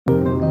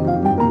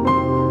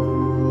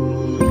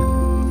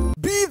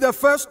the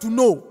first to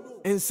know.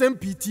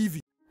 Nsem-Pii TV.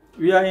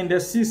 We are in the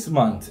 6th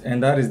month,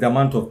 and that is the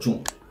month of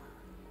June.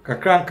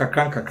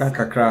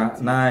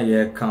 Kakra na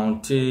ye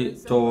county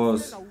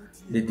towards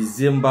the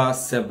December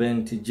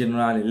 7th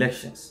general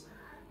elections.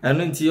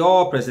 And into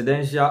all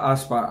presidential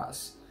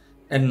aspirants,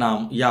 and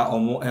now ya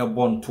omo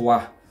ebon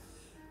toa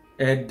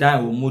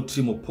dan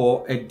omutri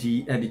mopo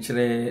edi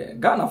chere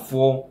Ghana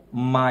for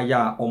ma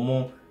ya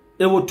omo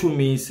ewo to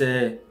me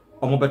say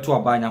omo beto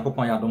abanya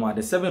kopon ya doma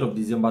the 7th of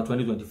December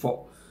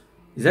 2024.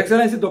 His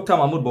Excellency Dr.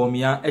 Mahmoud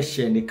Bawumia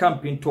eshe the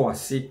campaign to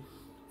see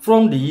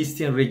from the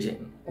eastern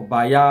region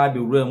Obaya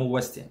Biremu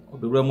Western or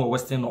Biremu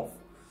Western North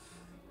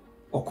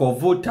Oko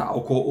Volta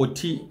Oko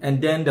Oti,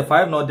 and then the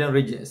 5 northern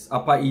regions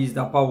Upper East,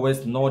 Upper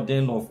West,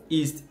 Northern, North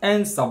East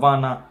and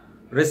Savannah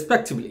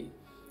respectively.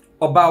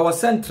 Obawa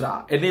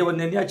Central and they were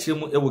near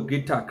Chimu ewo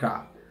Greater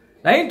Accra.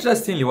 Now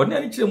interestingly, what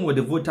near Chimu with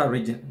the Volta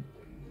region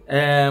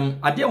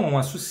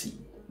Adia Susi.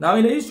 Now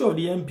in the issue of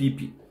the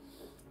NPP,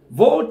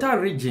 Volta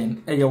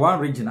region one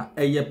region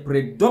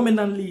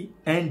predominantly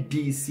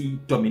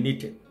NDC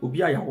dominated.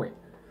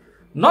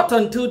 Not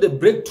until the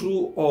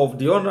breakthrough of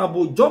the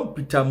Honorable John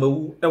Peter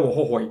Amewu ewo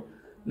hohoi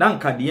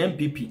nanka the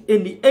NPP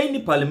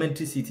any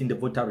parliamentary seat in the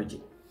Volta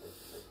region.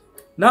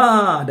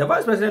 Now, the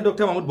Vice President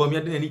Dr. Mahmoud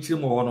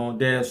Bawumia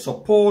the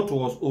support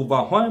was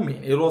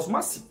overwhelming. It was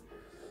massive.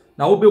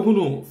 Now,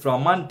 Obehunu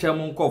from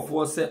Mantemun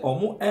Kofu say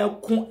omo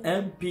elko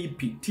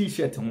NPP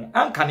t-shirt mo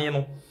ankane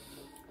no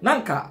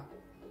nanka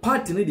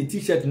party ne the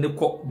t-shirt ne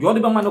ko de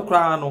odeba no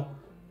kra no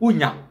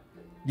unya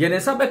de ne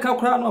sabeka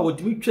kra no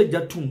awotimi twa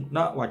jatum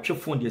na watwe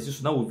phone de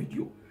asiso na wo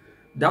video.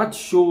 That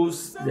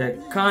shows the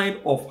kind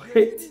of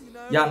hate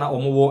yana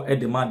omo wo e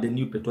demand the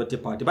new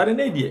patriotic party but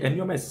the idea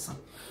enyoma esisa.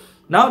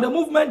 Now the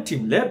movement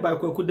team led by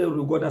Kwekude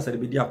Rugoda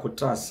Sadibidi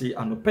Akotrasi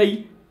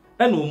Anopei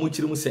and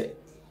Umuchirimu say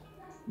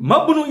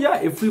Mabunu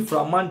ya free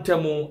from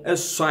Mantemo a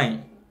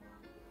swine.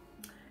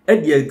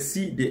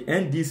 See the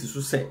NDC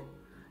so say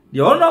the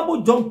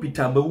Honorable John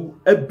Peter Amewu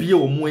a beer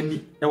omweni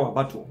ewa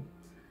battle.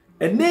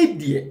 And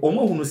Nadia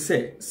Omohunu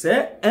say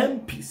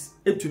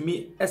MPs to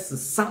me as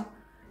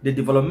the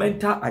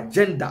developmental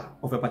agenda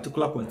of a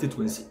particular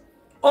constituency.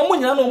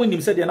 Omunyano when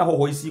him said the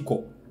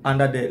Naho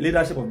under the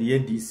leadership of the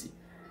NDC.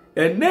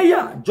 And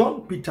Neya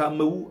John Peter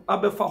Amewu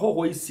abefa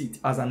hohoi seat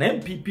as an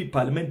NPP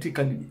parliamentary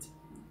candidate.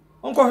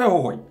 Unko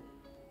hohoi.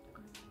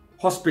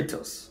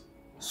 Hospitals,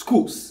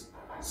 schools,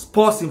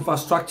 sports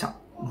infrastructure,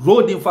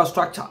 road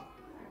infrastructure.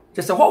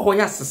 Just a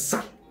hohoi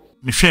asesa.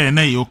 Me share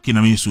na yoki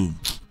na misu.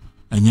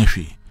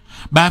 Anyahwe.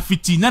 Ba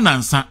fiti na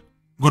nansa.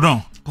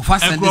 Godon.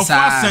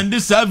 Send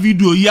this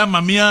video ya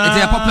mamia.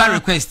 It's a popular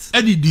request.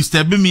 Eddie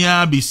disturb me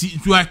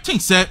BC. I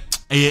think say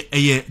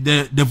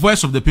the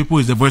voice of the people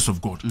is the voice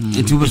of God.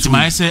 It's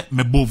my say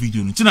me bo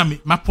video. Tina me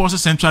my post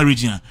central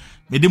region.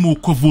 Me demo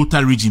ko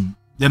Volta region.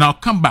 Then I'll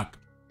come back.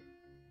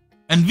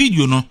 And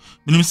video no.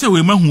 Me say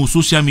we man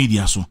social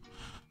media so.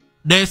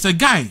 There's a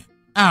guy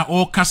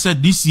all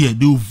cassette this year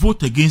they will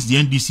vote against the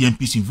NDC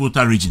Mps in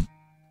Volta region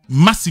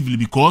massively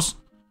because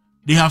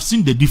they have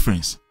seen the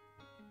difference.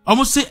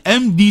 Almost say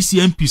NDC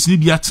Mps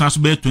need be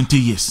transfer 20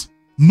 years.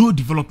 No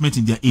development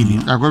in their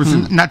area.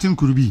 Nothing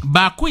could be.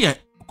 Bakoya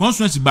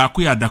constituency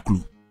bakoya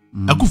daklu.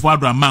 Akufo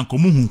ado amanko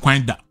mu hu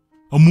kwan da.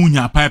 Omu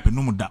nya pipe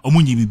no mu da.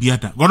 Omu nya bibia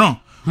da. Gono.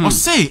 O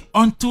say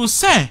until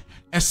say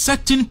a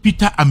certain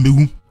Peter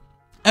Amewu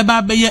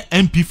eba be ye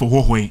MP for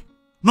hohoi.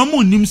 No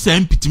mu nim say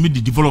MP timi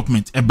the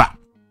development eba.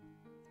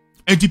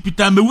 Enti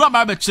Peter Amewu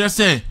aba be kire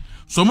say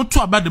so mu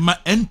to aba de ma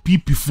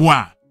NPP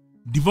for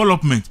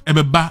development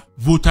ebeba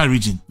Volta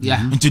region.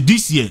 Until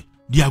this year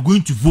they are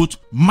going to vote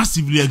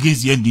massively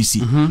against the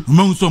NDC.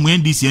 Remember some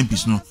NDC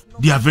MPs no,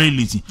 they are very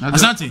lazy.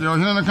 Asante.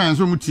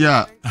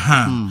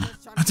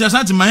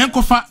 Asante my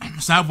enkofa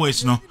sa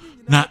voice no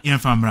na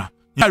yemfamra.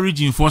 Ya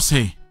region for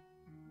say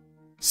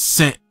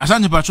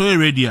Asante patrol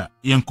radio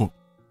yenko.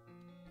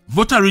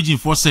 Volta region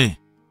for say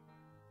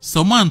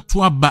someone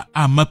to aba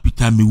ama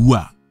Peter Amewu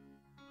a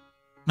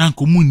na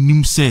nkomu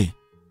nim say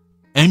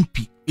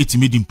MP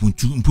etimedi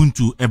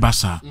mpuntu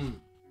ebasa.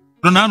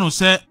 Rona no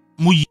say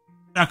mu yi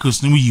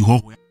akos ni yi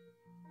ho.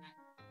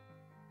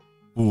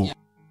 Oh.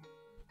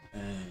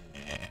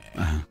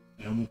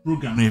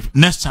 Program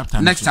next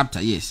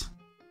chapter yes.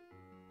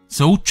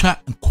 So ucha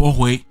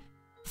nkohwe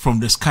from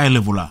the sky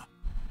level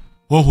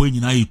ho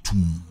nyina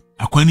yitum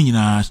akwani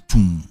nyina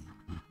tum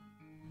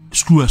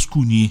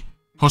school ni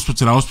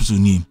hospital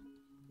ni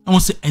I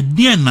want say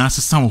edie na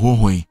asesa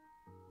ho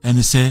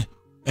and say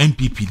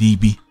NPP ni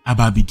bi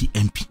ababi di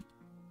MP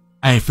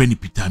I friend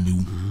Peter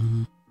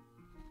Amewu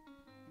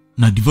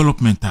na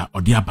development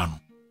or the abano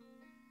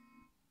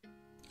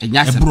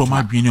ebro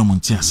ma dwene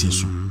omonti ase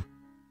so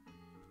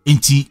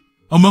enti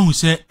omahu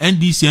say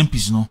NDC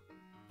Mps no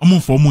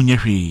omfo mu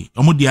nyehwe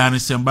omudi ane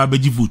se mba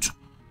beji vote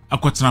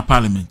akotena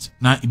parliament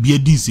na bia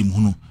dinsem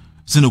hu no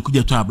se na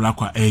okudya to abla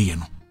kwa eye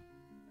no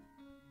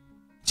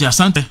ti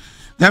asante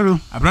daru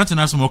abrante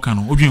na so mo ka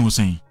no odwen wo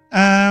sen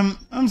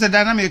se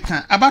dynamic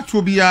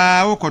abato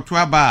bia wokoto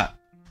aba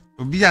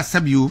obi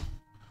asabio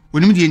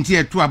onim de enti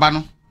eto aba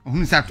no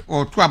ohun sa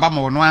oto aba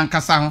ma no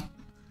ankasa ho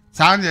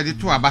Sound the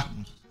two aba.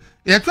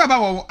 Ye two aba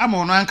wo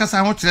ama no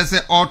ankasa ho kire se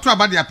o two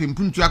aba de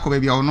apempuntu akoba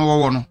bia ono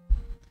wo no.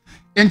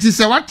 Enti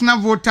se what na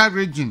Volta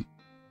region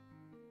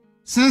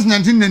since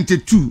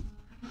 1992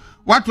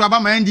 what aba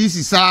ma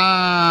NDC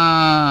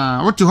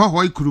sa what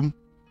ho ikurum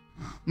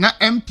na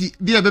MP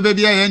bia bebe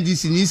bia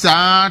NDC ni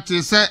sa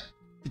te se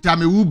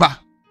Amewu ba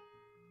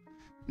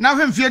na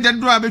hwemfie de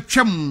do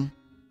abetwam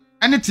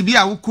ene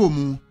tibia wo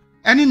komu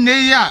ene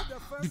ne ya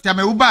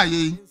Amewu ba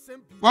ye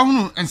wa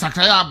hunu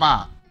ensakaya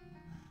aba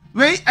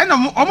we ene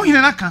omo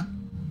hine naka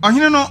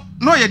ohine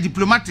no ye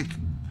diplomatic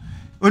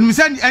onimi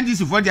se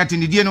NDC for the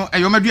atendidie no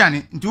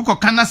eyomaduane nti wo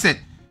kana se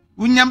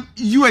unyam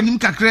yu anim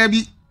kakra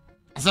bi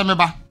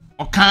asemeba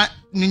oka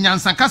ni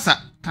nyansa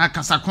kasa ka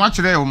kasa ko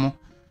akere yo mo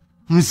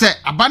hu se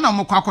aba na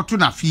mo kwakoto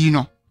na fi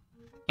no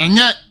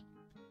enye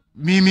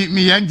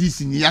mi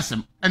NDC ni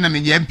yasem ena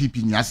me NPP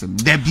ni yasem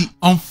dabi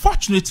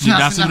unfortunately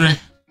that's a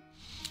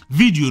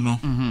video no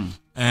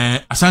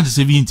asante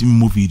se vi intimi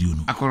mo video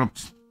no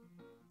corrupt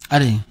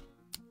ade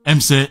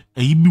say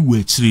ayibi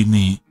we chire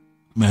ne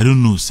I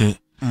don't know say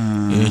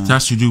it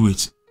has to do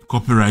with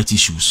copyright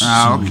issues.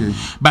 Okay.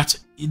 But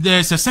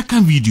there's a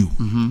second video.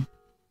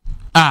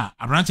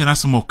 Abrante na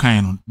some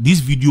kind on this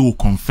video will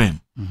confirm.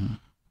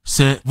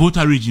 Say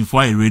Volta region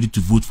for are ready to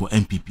vote for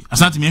NPP.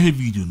 Asante me hear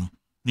video no.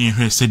 Ne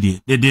hear say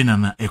de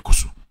na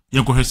ekoso.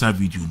 Ye ko hear sa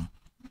video no.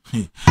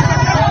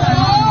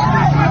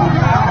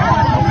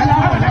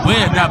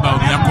 Where that about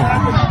the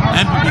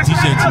NPP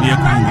t-shirt ne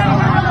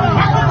ekoso.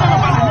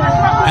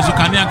 Eso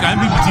kania ka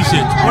NPP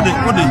t-shirt. What the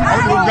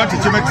got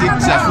to make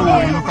so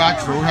you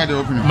patch ro had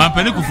open. Man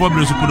pele ku for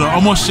bre so kudo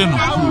almost she no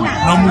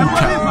mu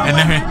twa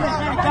enehwe.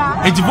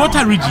 Eti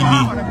Volta region ni.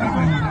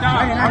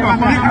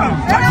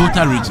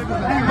 Volta region.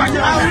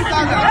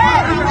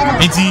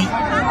 Eti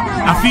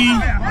afi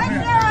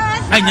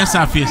anya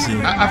sa afi se.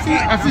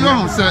 Afi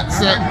on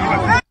se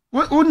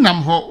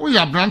unam ho wo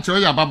ya branch wo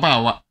ya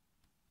babaawa.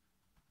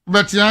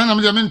 But ya na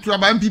me ntu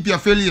aba NPP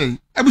afeli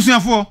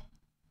ebusuafo.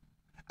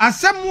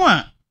 Asemu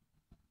a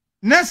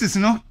nurses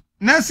no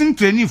nursing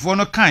training for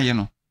no kan ye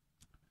no.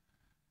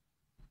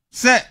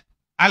 Say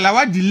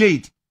alawa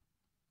delayed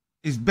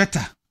is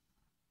better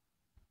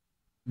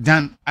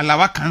than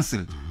alawa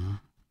cancelled.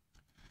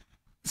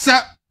 Say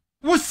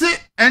wo se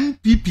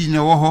NPP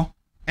na wo ho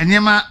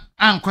enema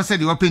ankose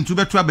de opentu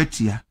betu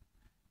abetia.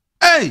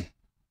 Hey.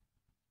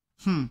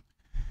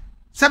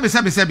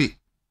 Sabe.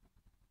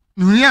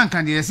 Nuri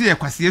anka de se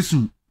yakwase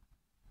esu.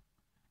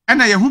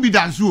 Ena ye hu bi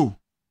danso.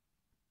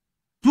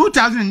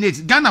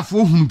 2008 Ghana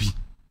for humbi.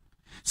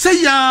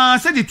 Say ya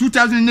said the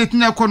 2008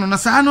 na kono na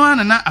sa no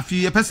na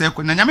afi ye pese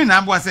ko na nyame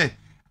na abo say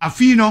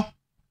afi no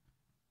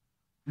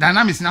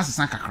dynamics na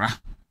sesan kakra.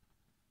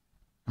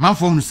 Man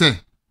for hu say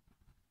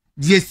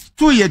the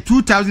year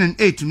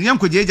 2008 no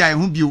yanko jeja ye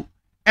hu bio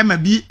e ma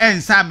bi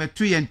ensa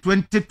meto ye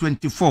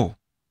 2024.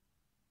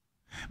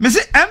 Me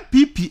say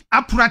NPP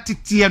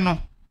apratite no.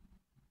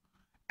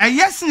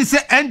 Yes ni say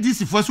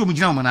NDC for so mu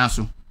gina mo na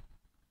so.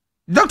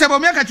 Dr.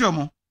 Bomia ka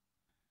chomo.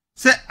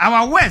 Say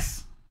our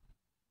worst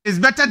is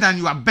better than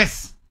your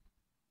best.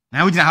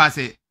 Now we have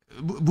say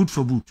boot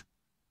for boot.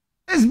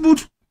 It's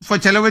boot for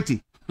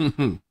chalawati.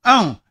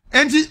 And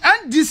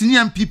this new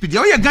NPP, the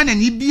oya Ghana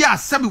ni bia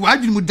sabi wa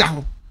adwumu da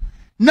ho.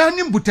 Na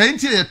ni mbuta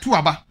enti e to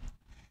aba.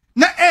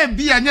 Na e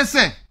bia nya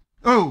say,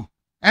 oh,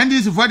 and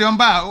this for the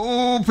omba,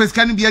 oh,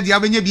 peskan bia di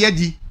abenye bia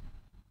di.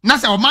 Na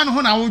say o man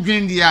ho na wo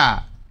dwen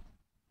dia.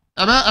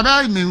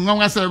 Aba me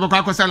nwa say be kwa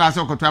akosala say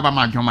okoto aba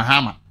ma dwoma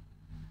hama.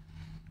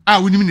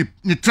 We need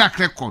the track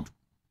record.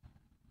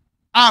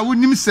 We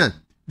need say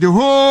the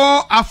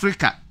whole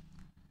Africa.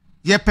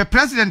 Ye pe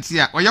president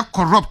here or you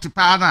corrupt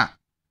partner.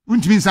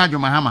 Wouldn't mean Sadio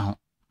Mahama.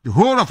 The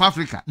whole of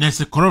Africa.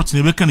 There's a corrupt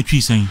never can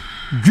achieve saying.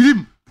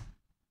 Grim.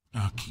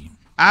 Okay.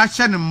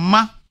 Ashan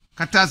ma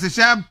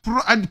katasesha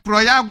pro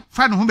ya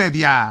fan hu baby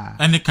ya.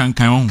 And the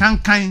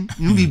can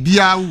you be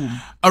bia wu.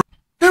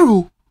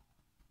 Hero.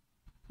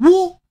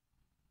 Wo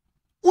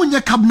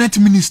unye cabinet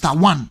minister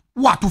one.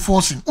 What to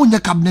forcing? Unye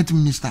cabinet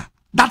minister.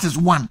 That is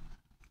one.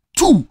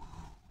 Two.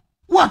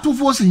 What to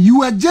forcing?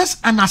 You were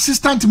just an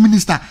assistant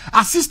minister,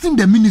 assisting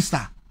the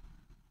minister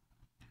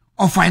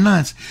of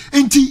finance.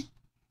 And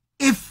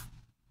if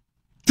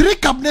 3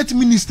 cabinet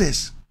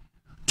ministers,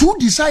 2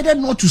 decided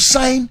not to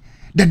sign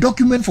the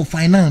document for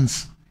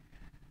finance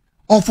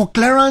or for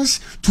clearance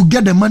to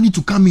get the money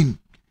to come in.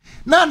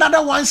 Now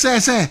another one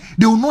says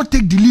they will not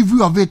take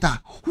delivery of it.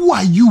 Who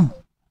are you?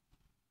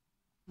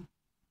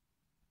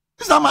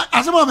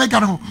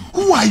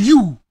 Who are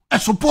you? A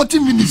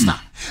supporting minister.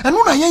 And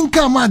when I ain't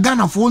come a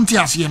Ghana for 1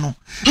 year, you know,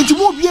 it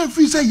won't be a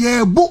free say,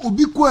 yeah, bo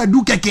obi kwa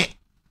do keke.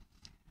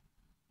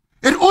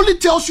 It only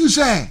tells you,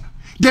 say,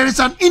 there is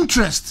an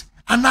interest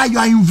and now you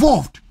are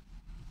involved.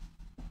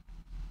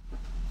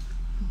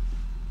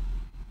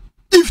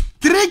 If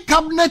 3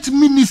 cabinet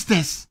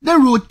ministers, there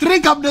were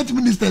 3 cabinet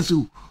ministers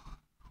who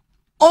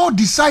all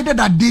decided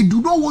that they do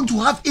not want to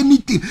have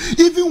anything,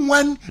 even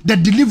when the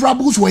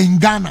deliverables were in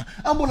Ghana.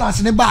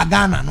 Ambulance neba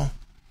Ghana, no.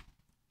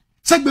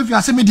 Segbe fi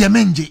aseme de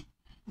menje.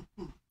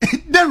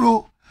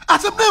 Dero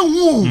aseme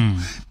hu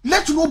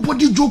let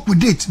nobody joke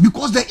with it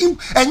because the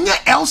and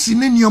yet else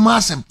in your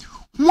massam.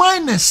 Why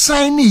na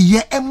sign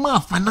ye a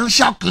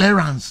financial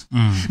clearance?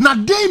 Now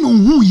they know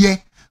who ye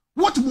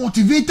what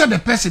motivated the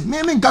person.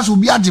 Maybe because will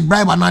be at the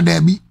bribe and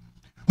there be.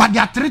 But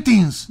there are three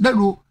things. That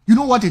you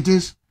know what it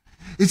is?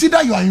 It's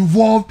either you are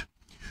involved,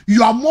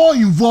 you are more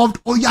involved,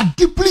 or you are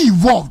deeply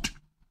involved.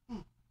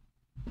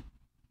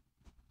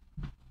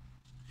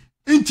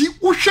 Inti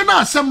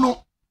ushena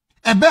semno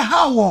ebe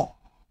hawo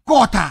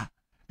quarter.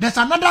 There's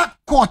another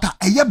quarter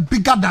a year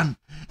bigger than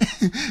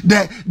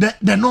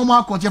the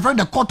normal court. Your friend,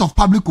 the court of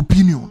public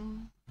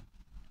opinion.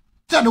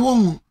 Tell the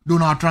one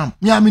Donald Trump.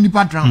 Me a mini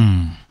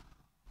Trump.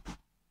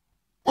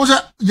 Also,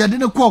 you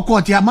didn't call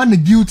court. Your man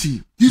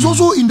guilty. He's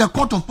also in the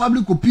court of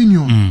public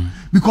opinion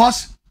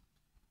because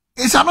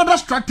it's another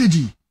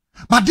strategy.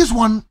 But this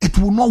one, it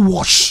will not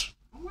wash.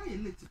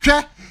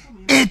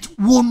 It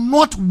will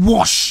not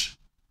wash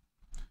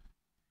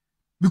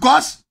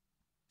because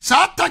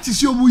sa tax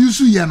is your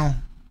buyu you know.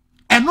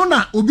 And no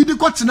na obi de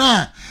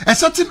kotina a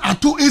certain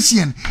ato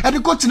Asian e de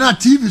kotina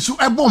TV so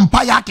e bom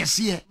pa ya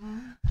kese e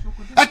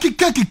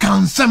kiki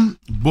kansem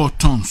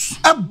buttons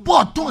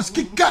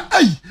kika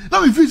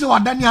now we feel say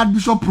wadani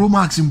Archbishop Pro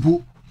Max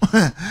impo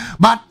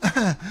but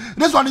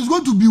this one is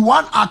going to be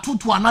one ato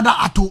to another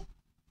ato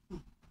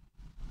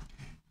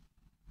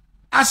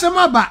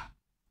asema ba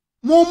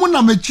mo mu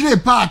na mechire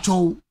pa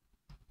acho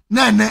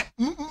na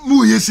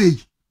mu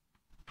yesi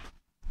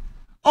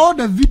all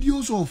the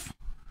videos of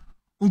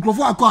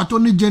Unkrofo Akwa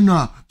Attorney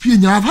General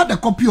I've had a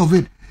copy of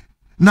it.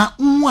 Now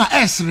I'm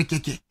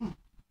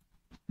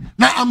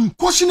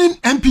cautioning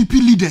NPP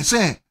leaders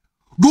say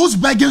those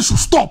begging should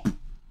stop.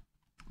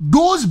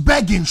 Those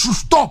begging should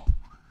stop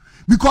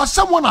because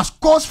someone has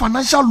caused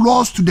financial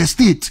loss to the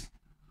state.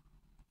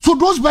 So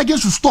those begging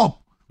should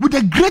stop with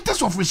the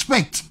greatest of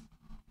respect.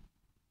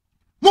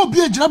 More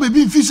be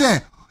baby if you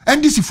say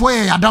NDC for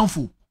a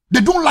downfall.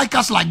 They don't like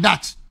us like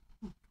that.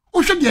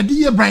 Oh, should the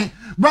idea Brian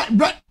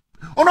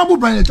Honorable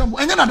Brian Chambu,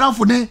 and then down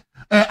for the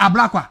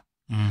Ablakwa.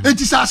 It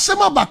is a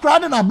similar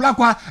background in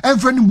Ablakwa and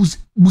friend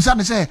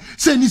Busane say.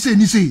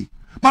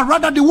 But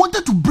rather they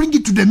wanted to bring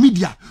it to the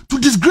media to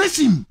disgrace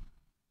him.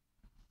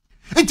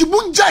 And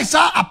Tibunja is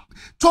a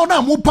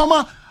Tona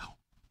Mopama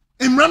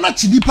Imrana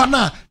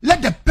Chidipana.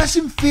 Let the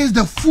person face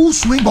the full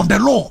swing of the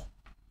law.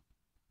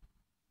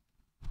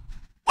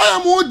 I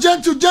am more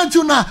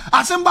gentle now.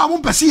 Asemba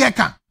won't perceive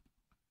eka.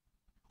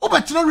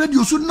 Obetina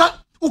radio should not.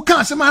 Who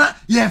can't say, man,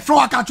 yeah, throw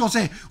a catch or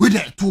say, with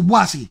it to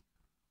Boissy.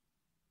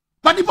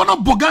 But if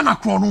not Bogana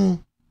Chrono,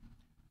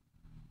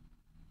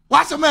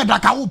 what's a matter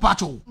that Kawu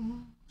Pacho?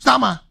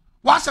 Stammer,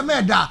 what's a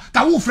matter that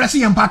Kawu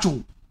Fresi and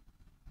Pacho?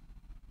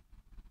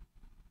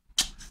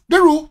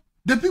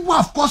 The people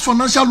have caused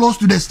financial loss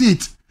to the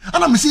state.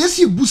 And I'm saying,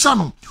 see,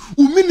 Busano,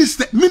 who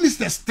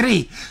ministers,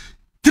 three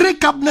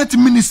cabinet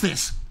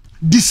ministers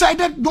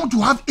decided not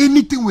to have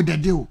anything with the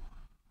deal.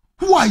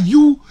 Who are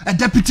you, a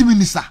deputy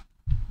minister?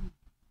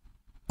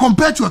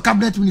 Compared to a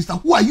cabinet minister,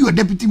 who are you, a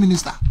deputy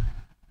minister?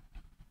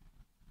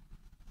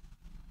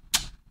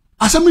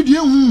 As I'm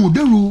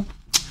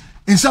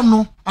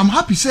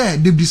happy say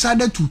they've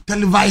decided to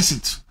televise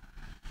it.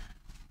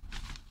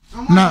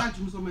 Now,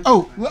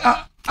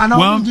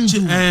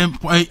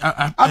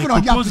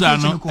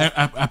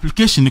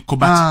 application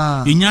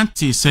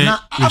say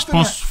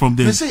response from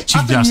the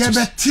Chief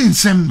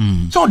Justice.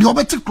 So the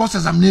other cross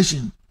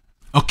examination.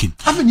 Okay.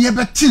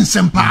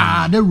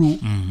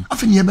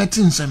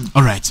 Nsem.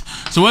 All right.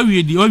 So what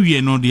we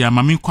know the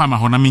mami kwama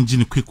hona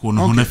minjini quick one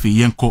hona fe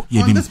yenko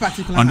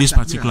on this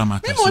particular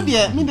matter.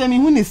 Me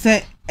when they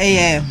say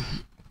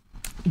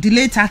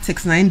delay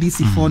tactics na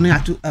NDC for no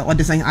or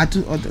design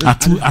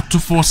atu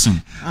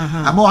forcing.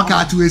 Amawaka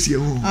atu esi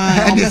o.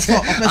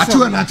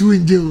 Atu na atu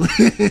inje.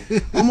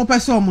 Omo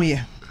person omo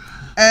ye.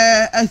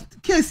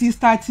 Case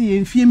started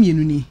in few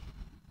ni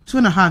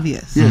 2.5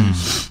 years.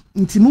 Yes.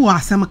 Ntimu wa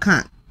asem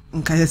kan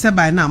nka se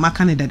by now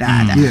maka ne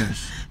dada. Yes.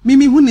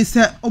 Mimi hu ni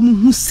se omo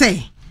hu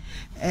se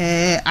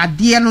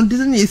ade no de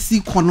na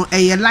esi kono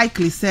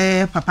likely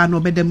say papa no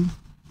bedem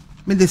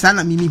me de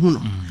sana mimi hu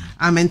no.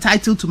 I'm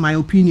entitled to my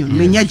opinion.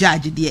 Me nya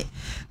judge de.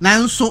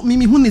 Na so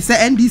mimi hu ni se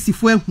NDC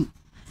fo ahu.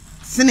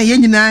 Se na ye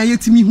nyina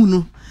yetimi hu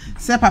no.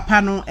 Se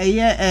papa no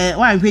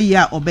wan hwe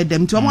ya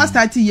obedem ti omo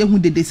start ye hu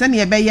dede se na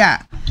ye be ya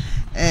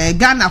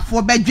Ghana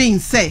for bedwin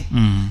say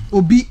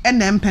obi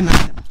NMP.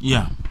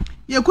 Yeah.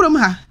 Ye kurom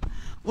ha.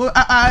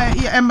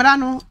 Embra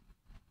no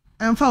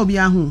emfa obi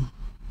ahu.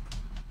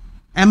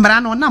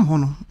 Embra no nam ho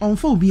no.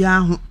 Onfa obi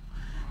ahu.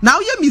 Now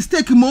ye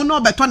mistake mo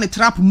no beto ne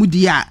trap mu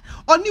dia.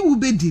 Oni wo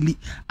be dili.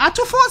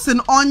 Ato force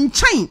on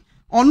chain.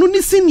 Onu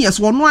ni seniors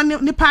wono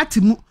ne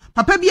party mu.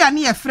 Papa bi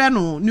ani e frɛ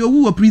no ne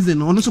owu wo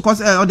prison ono so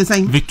cause or the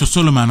same Victor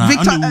Solomon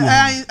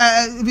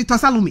Victor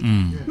Salome.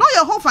 No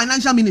your whole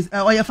financial minister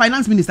or your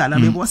finance minister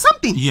or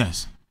something.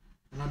 Yes.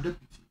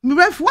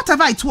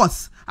 Whatever it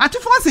was. Ato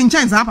force in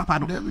chain za papa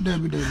no.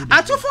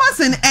 Ato force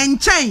in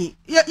chain.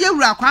 Ye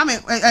wura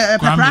Kwame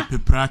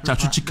Pepra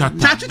Chachuchika.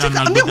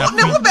 Ne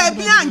wo ba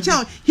bia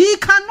chain. He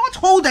cannot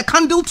hold a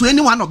candle to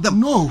any one of them.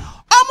 No.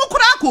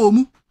 Omukura ko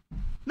mu.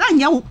 na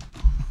nya wo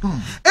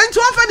enti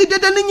won fa ni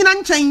dede ni nyina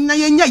nkyɛn na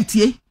yenya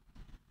itie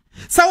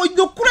sa wo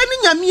dokura ni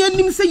nyame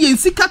anim sɛ yen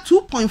sika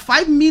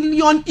 2.5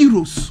 million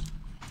euros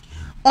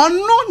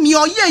ono ni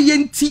oye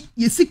yenti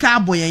yesika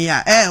aboyen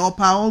ya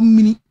opa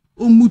omini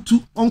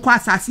omutu onko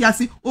asase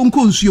ase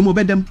onko nsuo mo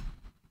bedam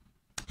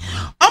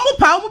omu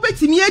pa omu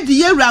betimi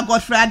edi yewura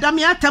Godfrey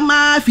Adame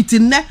atama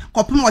fitinne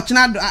kopem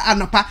ochina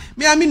anopa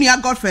me aminu ya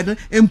Godfrey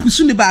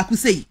empusu ne ba ku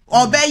sei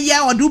obeye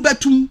odu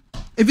betum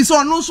efise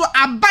ono so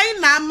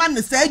aban na ama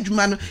ne sa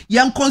adwuma no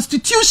yen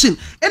constitution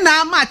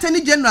na ama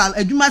attorney general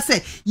adwuma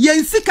se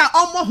yen sika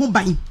omo ho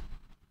ban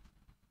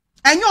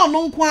enye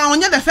ono nko a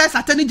onye the first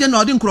attorney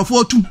general de nkrofo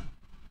otum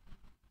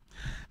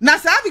na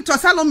sa Victor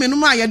Salome no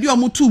ma yede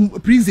omutu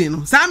prison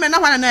no sa me na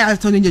hwana na ya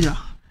attorney general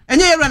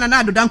enye yewura na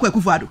ado danko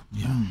Akufo-Addo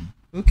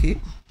okay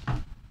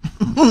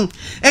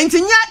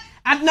entinya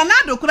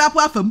adnanado kura po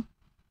afam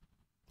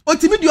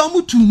otimi de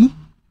omutu mu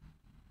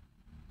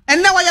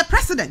enne wa ye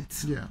president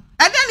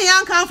eden ne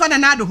yanka anfa na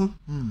nado ho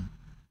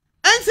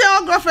enti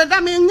o Godfrey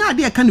Adame nya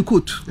de ka ne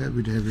coat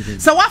every day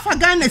so wafa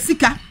Ghana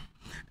sika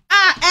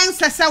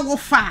ensese wo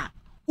fa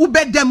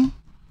ubedem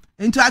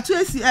enti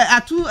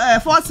atu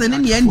force ne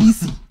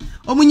NDC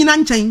omunyina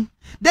nkyɛn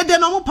dede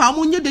no mo pa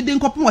mo nye dede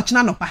nkɔpɔ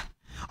wɔkyena nopa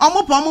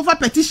omo pa omo fa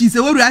petition se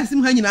we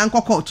ransim ha nyina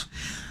nkɔ court.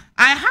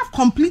 I have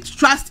complete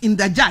trust in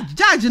the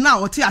judge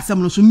now oti asem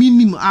no so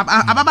minimum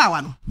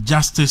ababawa no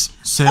justice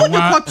say wa o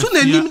de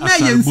na nim na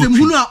ye nsem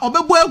hunu a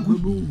obebo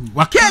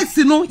agu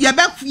case no ye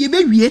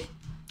be wie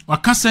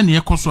wakasa ne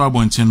yekoso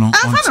abonte no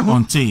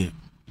onte ye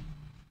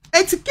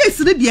eti case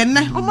ne de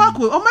ne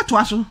omato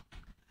aso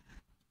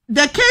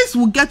the case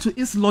will get to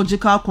its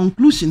logical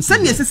conclusion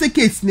send ye say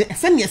case ne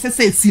send ye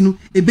say si no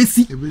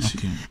ebesi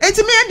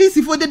eti me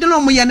NDC for de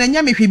no mo ye na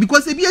nya mehwe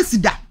because ebi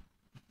esida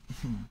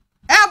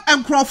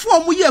enkrofo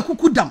omu ye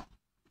kukudam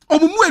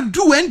omumu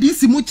edu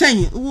NDC mu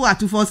chen wo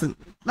atufosen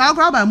na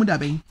akra ba mu da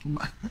ben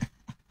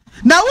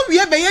na wo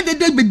wie be ye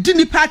dede be di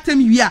ni patem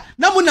wie a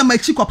na mu na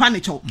machi kopa ne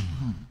chew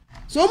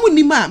so omu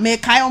nima me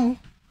kai omu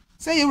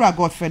say you are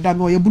Godfrey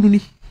Adame oye bunu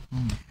ni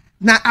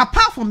na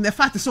apart from the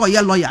fact so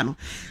ye lawyer no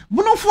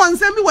bunu fo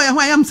nsem bi wo ye ho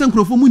ayam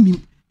senkrofo mu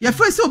nim ye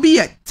first obi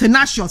ye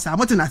tenacious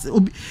amotenas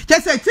obi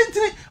just say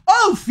tintini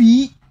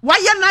ofi why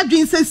na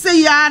dwin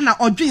se ya na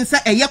odwin se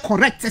eye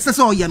correct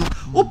se oye no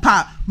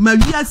upa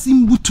maria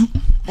simbutu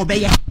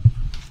obeye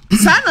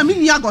sa na me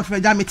nua Godfrey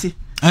Adame te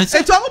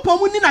eto omo pa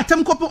mu ni na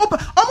tem kopo omo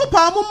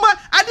pa omo ma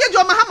ade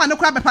jo ma hama no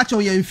kra be pa che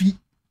oye mfi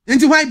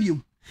enti why bio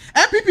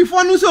NPP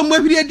fo no so mo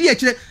ahwiri adi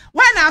akire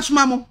why na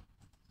asoma mo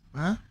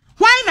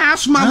why na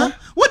asoma mo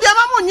wo de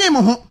ma mo nyi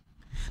mo ho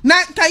na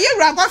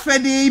kayewura Godfrey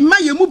de ma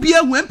ye mu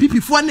bia hu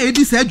NPP fo na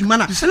edi sa adwuma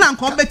na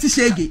nko beti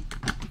shege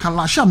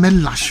kalasha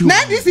men lashu na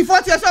NDC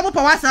 40 years omo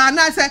pa wasa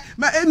na say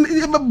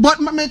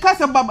me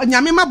kasa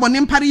nyame ma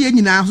bone mpare ye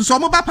nyina so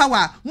omo ba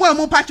power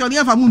mo pa cho ne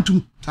fa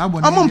muntum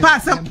omo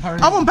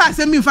mpa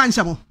asem mi fa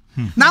nhyamo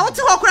na wo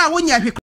ti ho kura wo nya hwe